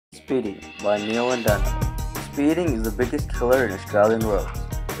Speeding by Neil and Dannoh. Speeding is the biggest killer in Australian roads.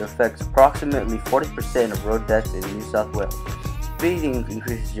 It affects approximately 40% of road deaths in New South Wales. Speeding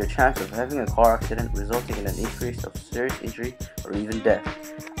increases your chance of having a car accident, resulting in an increase of serious injury or even death.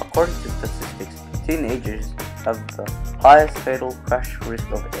 According to statistics, teenagers have the highest fatal crash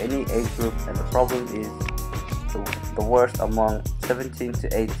risk of any age group, and the problem is the worst among 17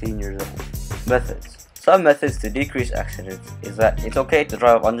 to 18 years old. Methods. Some methods to decrease accidents is that it's okay to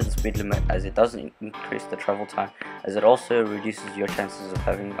drive under the speed limit, as it doesn't increase the travel time, as it also reduces your chances of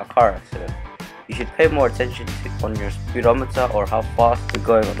having a car accident. You should pay more attention on your speedometer or how fast you're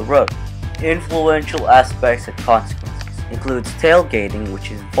going on the road. Influential aspects and consequences includes tailgating,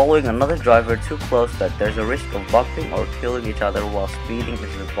 which is following another driver too close that there's a risk of bumping or killing each other while speeding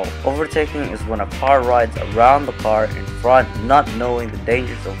is involved. Overtaking is when a car rides around the car in front, not knowing the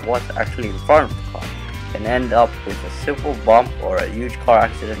dangers of what's actually in front of the car, and end up with a simple bump or a huge car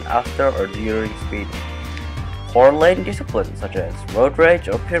accident after or during speeding. Poor lane discipline, such as road rage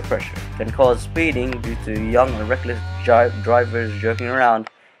or peer pressure, can cause speeding due to young and reckless drivers joking around,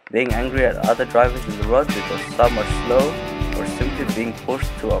 being angry at other drivers in the road because some are slow, or simply being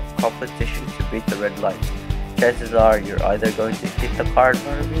pushed to a competition to beat the red light. Chances are you're either going to hit the car in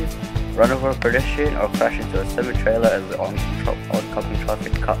front of you, run over a pedestrian, or crash into a semi-trailer as the oncoming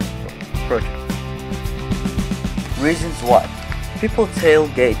traffic approaches. Reasons why. People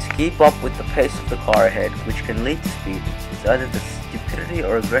tailgate to keep up with the pace of the car ahead, which can lead to speeding. It's either the stupidity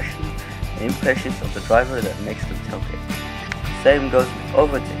or aggression and impatience of the driver that makes them tailgate. Same goes with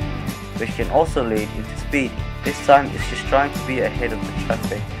overtaking, which can also lead into speeding. This time it's just trying to be ahead of the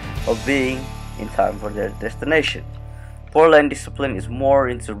traffic or being in time for their destination. Poor lane discipline is more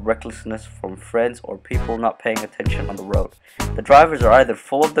into recklessness from friends or people not paying attention on the road. The drivers are either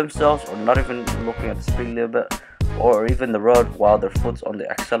full of themselves or not even looking at the speed limit or even the road while their foot's on the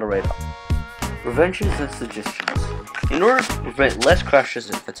accelerator. Preventions and suggestions. In order to prevent less crashes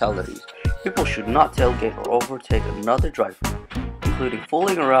and fatalities, people should not tailgate or overtake another driver, including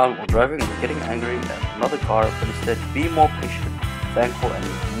fooling around while driving or getting angry at another car, but instead be more patient, thankful,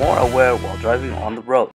 and more aware while driving on the road.